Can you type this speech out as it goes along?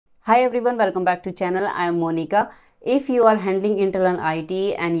Hi everyone, welcome back to channel. I am Monica. If you are handling internal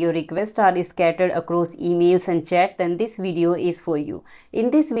IT and your requests are scattered across emails and chat, then this video is for you.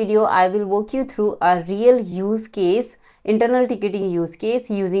 In this video, I will walk you through a real use case, internal ticketing use case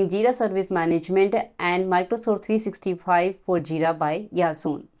using Jira Service Management and Microsoft 365 for Jira by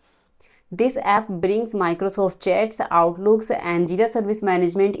Yasoon. This app brings Microsoft Chats, Outlooks, and Jira Service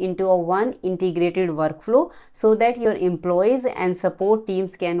Management into a one integrated workflow so that your employees and support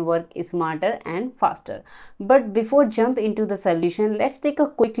teams can work smarter and faster. But before jump into the solution, let's take a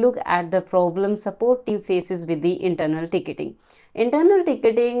quick look at the problem support team faces with the internal ticketing. Internal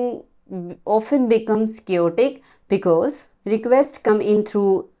ticketing often becomes chaotic because requests come in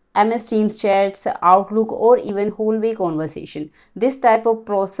through MS Teams chats, Outlook, or even hallway conversation. This type of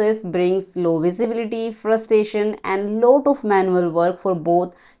process brings low visibility, frustration, and lot of manual work for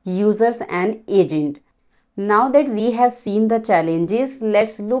both users and agent. Now that we have seen the challenges,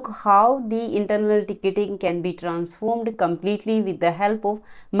 let's look how the internal ticketing can be transformed completely with the help of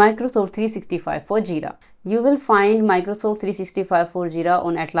Microsoft 365 for Jira. You will find Microsoft 365 for Jira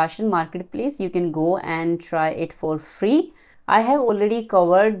on Atlassian Marketplace. You can go and try it for free. I have already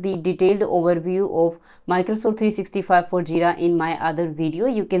covered the detailed overview of Microsoft 365 for Jira in my other video.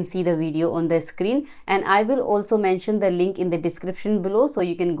 You can see the video on the screen, and I will also mention the link in the description below so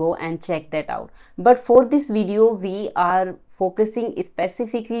you can go and check that out. But for this video, we are focusing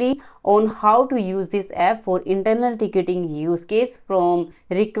specifically on how to use this app for internal ticketing use case from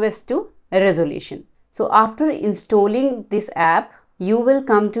request to resolution. So after installing this app, you will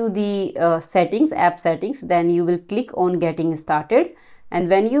come to the app settings, then you will click on getting started, and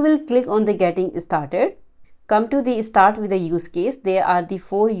when you will click on the getting started, come to the start with the use case. There are the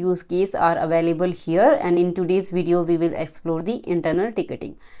 4 use case are available here, and in today's video we will explore the internal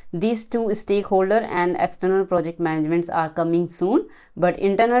ticketing. These two, stakeholder and external project managements, are coming soon, but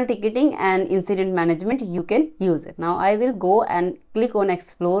internal ticketing and incident management you can use it. Now I will go and click on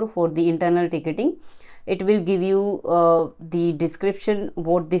explore for the internal ticketing. It will give you the description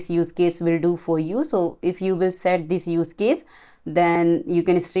what this use case will do for you. So if you will set this use case, then you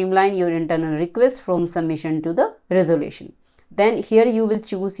can streamline your internal request from submission to the resolution. Then here you will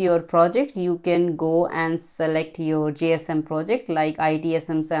choose your project. You can go and select your JSM project like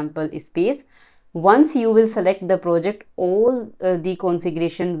ITSM sample space. Once you will select the project, all the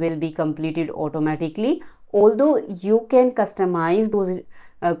configuration will be completed automatically, although you can customize those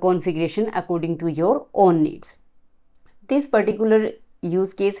configuration according to your own needs. This particular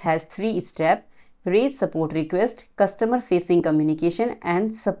use case has 3 steps: raise support request, customer facing communication,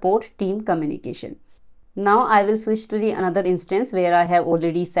 and support team communication. Now I will switch to the another instance where I have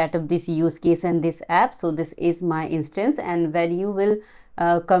already set up this use case and this app. So this is my instance, and when you will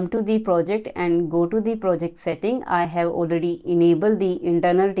come to the project and go to the project setting, I have already enabled the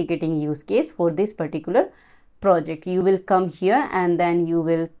internal ticketing use case for this particular project. You will come here and then you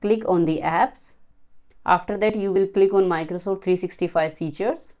will click on the apps. After that you will click on Microsoft 365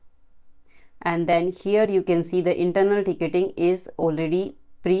 features, and then here you can see the internal ticketing is already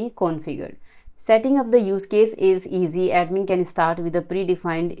pre-configured. Setting up the use case is easy. Admin can start with a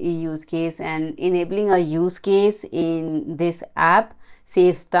predefined use case, and enabling a use case in this app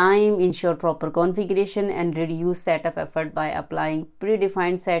saves time, ensure proper configuration, and reduce setup effort by applying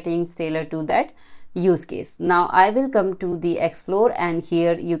predefined settings tailored to that use case. Now I will come to the explore, and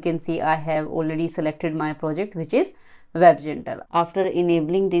here you can see I have already selected my project, which is WebGentle. After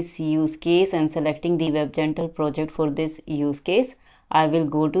enabling this use case and selecting the WebGentle project for this use case, I will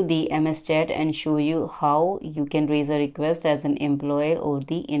go to the MS chat and show you how you can raise a request as an employee or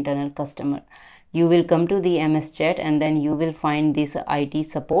the internal customer. You will come to the MS chat and then you will find this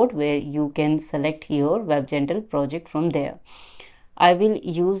IT support where you can select your WebGentle project from there. I will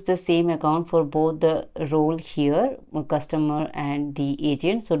use the same account for both the role here, customer and the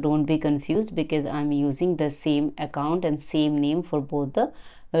agent. So don't be confused because I'm using the same account and same name for both the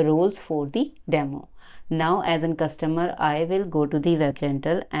roles for the demo. Now as a customer, I will go to the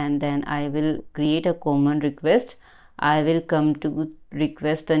WebGentle and then I will create a common request. I will come to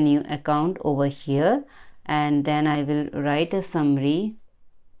request a new account over here, and then I will write a summary,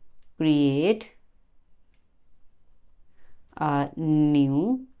 create a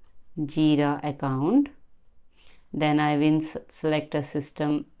new Jira account. Then I will select a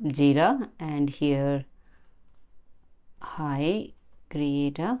system Jira, and here hi,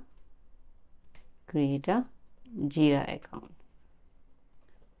 create a Jira account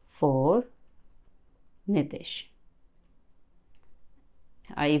for Nitish.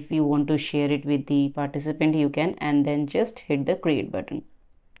 If you want to share it with the participant, you can, and then just hit the create button.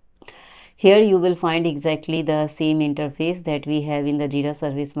 Here you will find exactly the same interface that we have in the Jira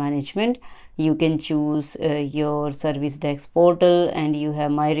Service Management. You can choose your service desk portal, and you have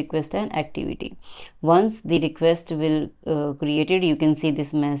my request and activity. Once the request will created, you can see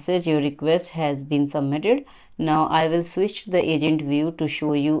this message, your request has been submitted. Now I will switch to the agent view to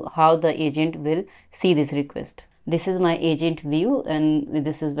show you how the agent will see this request. This is my agent view, and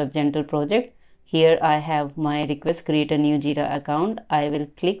this is WebGentle project. Here I have my request, create a new Jira account. I will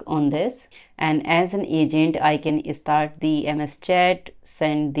click on this, and as an agent I can start the MS chat,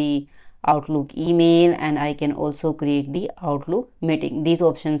 send the Outlook email, and I can also create the Outlook meeting. These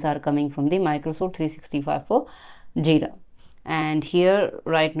options are coming from the Microsoft 365 for Jira. And here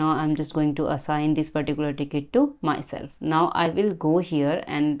right now I'm just going to assign this particular ticket to myself. Now I will go here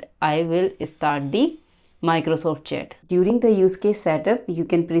and I will start the Microsoft Chat. During the use case setup, you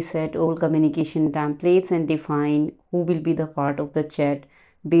can preset all communication templates and define who will be the part of the chat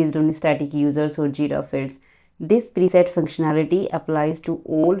based on static users or Jira fields. This preset functionality applies to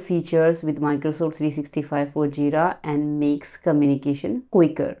all features with Microsoft 365 for Jira and makes communication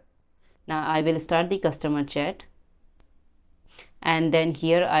quicker. Now I will start the customer chat, and then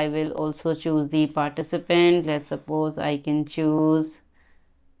here I will also choose the participant. Let's suppose I can choose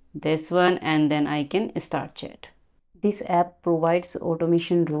this one, and then I can start chat. This app provides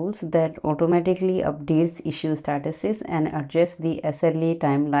automation rules that automatically updates issue statuses and adjusts the SLA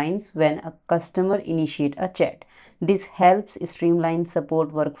timelines when a customer initiates a chat. This helps streamline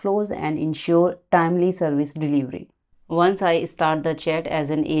support workflows and ensure timely service delivery. Once I start the chat as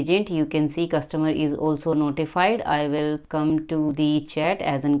an agent, you can see customer is also notified. I will come to the chat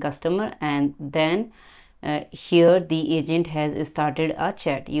as a customer, and then here the agent has started a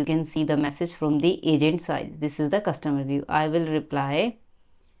chat. You can see the message from the agent side. This is the customer view. I will reply,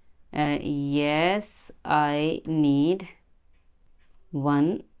 yes, I need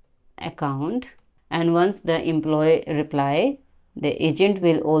one account. And once the employee reply, the agent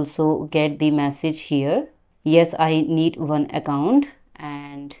will also get the message here, yes, I need one account.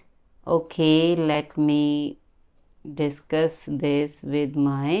 And okay, let me discuss this with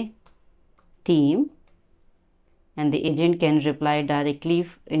my team. And the agent can reply directly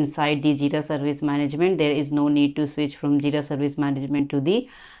inside the Jira Service Management. There is no need to switch from Jira Service Management to the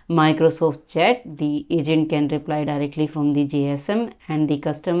Microsoft Chat. The agent can reply directly from the JSM, and the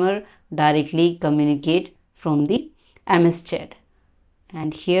customer directly communicate from the MS Chat.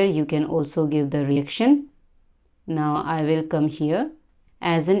 And here you can also give the reaction. Now I will come here.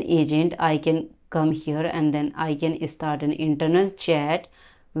 As an agent, I can come here and then I can start an internal chat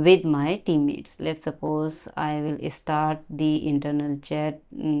with my teammates. Let's suppose I will start the internal chat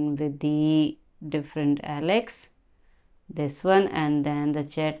with the different Alex, this one, and then the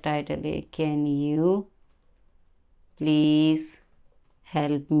chat title is, can you please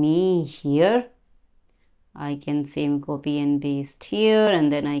help me here? I can same copy and paste here,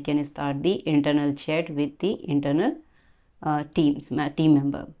 and then I can start the internal chat with the internal team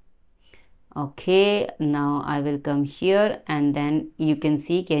member. Okay, now I will come here, and then you can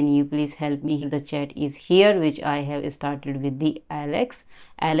see, can you please help me? The chat is here, which I have started with the Alex.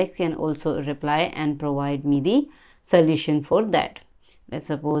 Alex can also reply and provide me the solution for that. Let's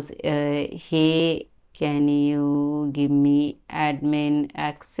suppose, hey, can you give me admin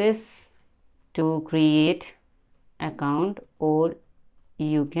access to create account, or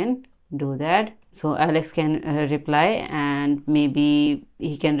you can do that. So Alex can reply, and maybe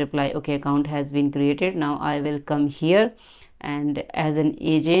he can reply, okay, account has been created. Now I will come here, and as an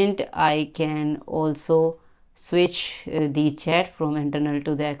agent I can also switch the chat from internal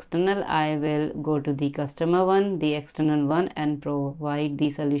to the external. I will go to the customer one, the external one, and provide the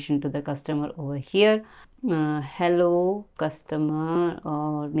solution to the customer over here. Hello customer,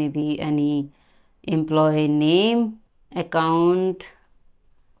 or maybe any employee name, account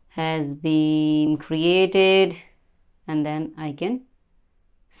has been created, and then I can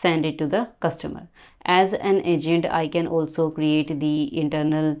send it to the customer. As an agent, I can also create the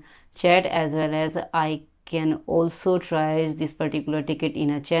internal chat, as well as I can also triage this particular ticket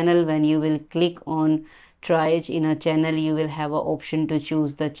in a channel. When you will click on triage in a channel, you will have an option to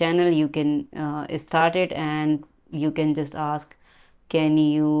choose the channel. You can start it, and you can just ask, can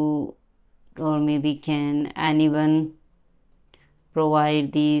you, or maybe can anyone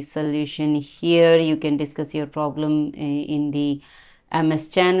provide the solution here. You can discuss your problem in the MS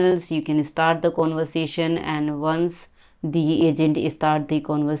channels. You can start the conversation, and once the agent start the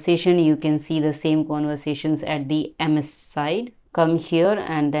conversation, you can see the same conversations at the MS side. Come here,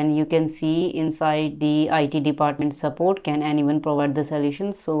 and then you can see inside the IT department support, can anyone provide the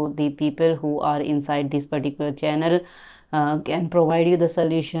solution. So the people who are inside this particular channel can provide you the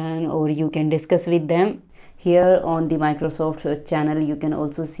solution, or you can discuss with them. Here on the Microsoft channel, you can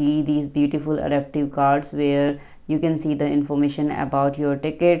also see these beautiful adaptive cards where you can see the information about your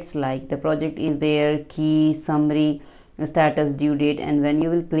tickets, like the project is there, key, summary, status, due date, and when you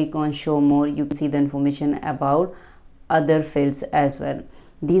will click on show more, you can see the information about other fields as well.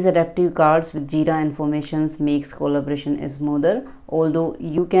 These adaptive cards with Jira informations makes collaboration smoother, although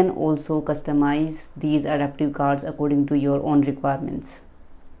you can also customize these adaptive cards according to your own requirements.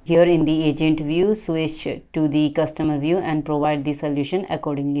 Here in the agent view, switch to the customer view and provide the solution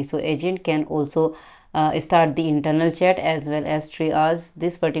accordingly. So agent can also start the internal chat as well as triage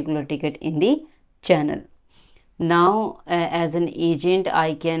this particular ticket in the channel. Now as an agent,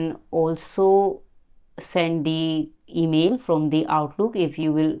 I can also send the email from the Outlook. If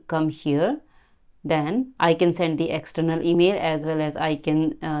you will come here, then I can send the external email, as well as I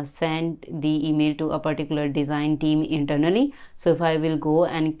can send the email to a particular design team internally. So if I will go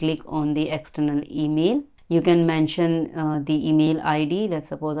and click on the external email, you can mention the email ID. Let's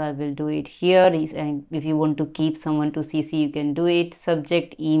suppose I will do it here. If you want to keep someone to CC, you can do it,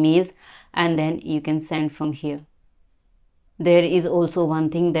 subject, emails, and then you can send from here. There is also one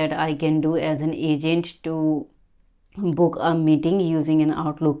thing that I can do as an agent to book a meeting using an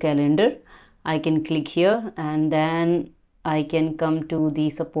Outlook calendar. I can click here and then I can come to the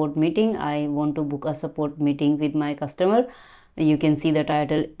support meeting. I want to book a support meeting with my customer. You can see the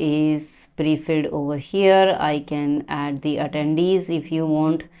title is pre-filled over here. I can add the attendees if you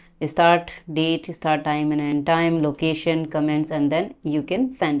want, start date, start time and end time, location, comments, and then you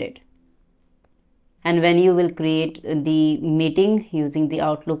can send it. And when you will create the meeting using the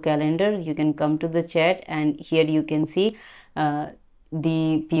Outlook calendar, you can come to the chat, and here you can see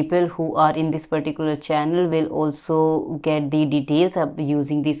the people who are in this particular channel will also get the details of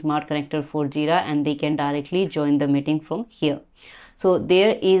using the smart connector for Jira, and they can directly join the meeting from here. So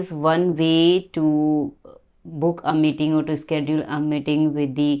there is one way to book a meeting or to schedule a meeting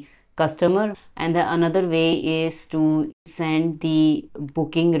with the customer, and the another way is to send the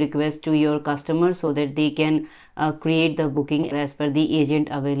booking request to your customer so that they can create the booking as per the agent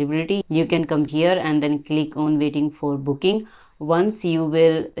availability. You can come here and then click on waiting for booking. Once you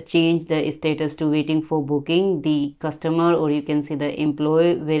will change the status to waiting for booking, the customer, or you can say the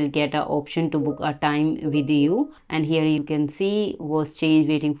employee, will get an option to book a time with you. And here you can see was changed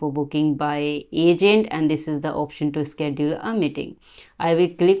waiting for booking by agent, and this is the option to schedule a meeting. I will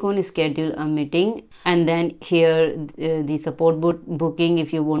click on schedule a meeting, and then here the support booking,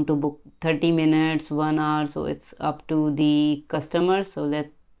 if you want to book 30 minutes, 1 hour, so it's up to the customer. So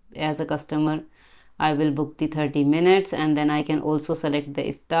as a customer, I will book the 30 minutes, and then I can also select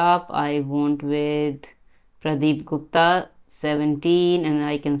the staff. I want with Pradeep Gupta 17, and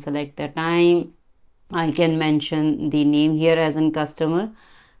I can select the time. I can mention the name here as a customer,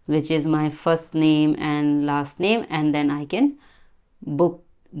 which is my first name and last name, and then I can book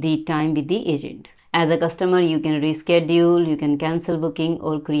the time with the agent. As a customer, you can reschedule, you can cancel booking,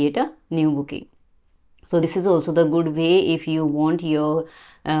 or create a new booking. So this is also the good way if you want your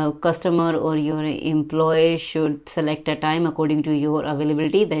customer or your employee should select a time according to your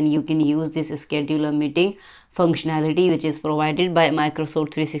availability, then you can use this schedule a meeting functionality, which is provided by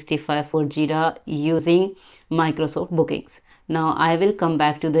Microsoft 365 for Jira using Microsoft Bookings. Now I will come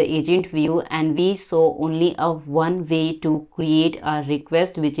back to the agent view, and we saw only a one way to create a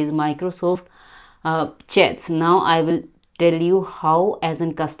request, which is Microsoft chats. Now I will tell you how as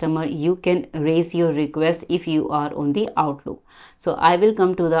a customer you can raise your request if you are on the Outlook. So I will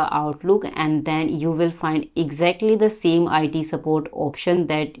come to the Outlook, and then you will find exactly the same IT support option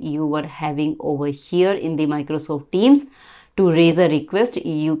that you were having over here in the Microsoft Teams. To raise a request,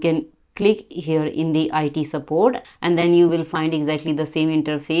 you can click here in the IT support, and then you will find exactly the same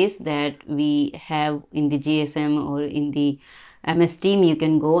interface that we have in the GSM or in the MS Team. You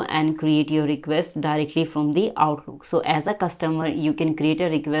can go and create your request directly from the Outlook. So as a customer, you can create a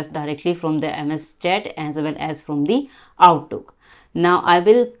request directly from the MS chat as well as from the Outlook. Now I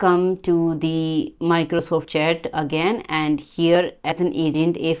will come to the Microsoft chat again, and here as an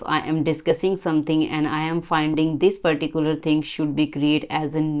agent, if I am discussing something and I am finding this particular thing should be created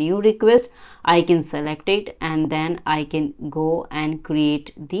as a new request, I can select it, and then I can go and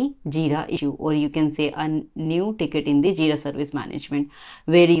create the Jira issue, or you can say a new ticket in the Jira Service Management,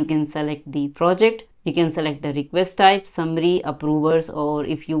 where you can select the project, you can select the request type, summary, approvers, or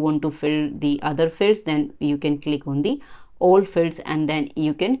if you want to fill the other fields, then you can click on the all fields and then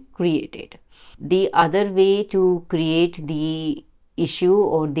you can create it. The other way to create the issue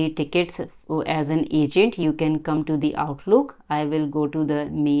or the tickets as an agent, you can come to the Outlook. I will go to the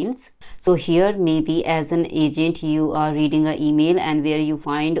mails. So here maybe as an agent you are reading an email and where you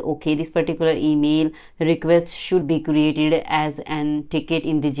find okay, this particular email request should be created as an ticket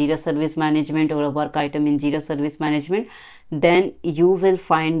in the Jira Service Management or a work item in Jira Service Management. Then you will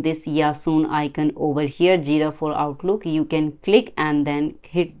find this yeah soon icon over here, Jira for Outlook. You can click and then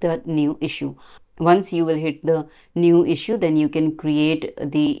hit the new issue. Once you will hit the new issue, then you can create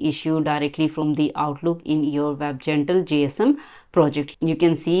the issue directly from the Outlook in your WebGentle JSM project. You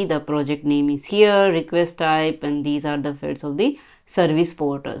can see the project name is here, request type, and these are the fields of the service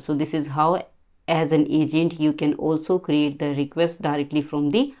portal. So this is how as an agent you can also create the request directly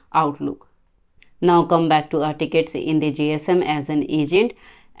from the Outlook. Now come back to our tickets in the JSM as an agent,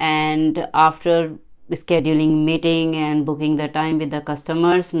 and after scheduling meeting and booking the time with the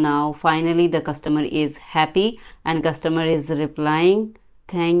customers, now finally the customer is happy and customer is replying,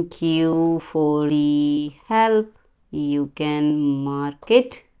 thank you for the help, you can mark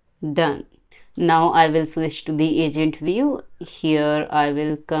it done. Now I will switch to the agent view. Here I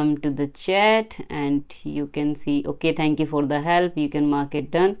will come to the chat and you can see okay, thank you for the help, you can mark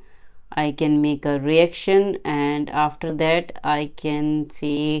it done. I can make a reaction and after that I can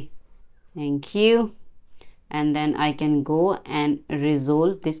say thank you, and then I can go and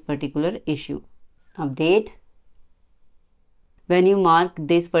resolve this particular issue. Update. When you mark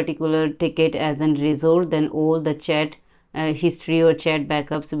this particular ticket as an resolved, then all the chat history or chat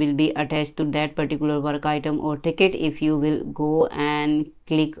backups will be attached to that particular work item or ticket. If you will go and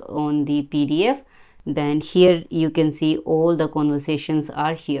click on the PDF, then here you can see all the conversations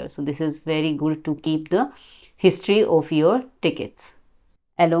are here. So this is very good to keep the history of your tickets.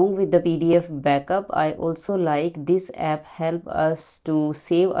 Along with the PDF backup, I also like this app help us to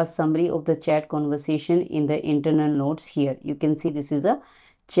save a summary of the chat conversation in the internal notes. Here you can see this is a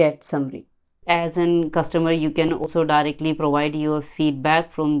chat summary. As a customer, you can also directly provide your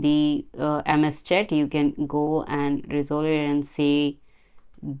feedback from the MS chat. You can go and resolve it and say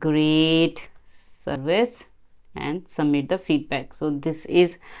great service and submit the feedback. So this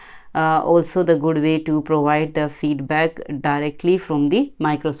is also the good way to provide the feedback directly from the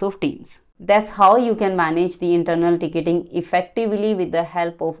Microsoft Teams. That's how you can manage the internal ticketing effectively with the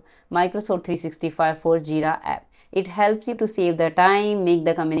help of Microsoft 365 for Jira app. It helps you to save the time, make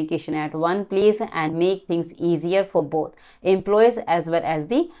the communication at one place, and make things easier for both employees as well as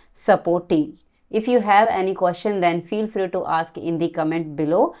the support team. If you have any question, then feel free to ask in the comment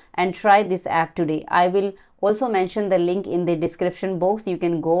below and try this app today. I will also mention the link in the description box. You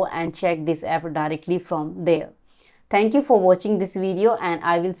can go and check this app directly from there. Thank you for watching this video and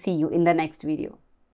I will see you in the next video.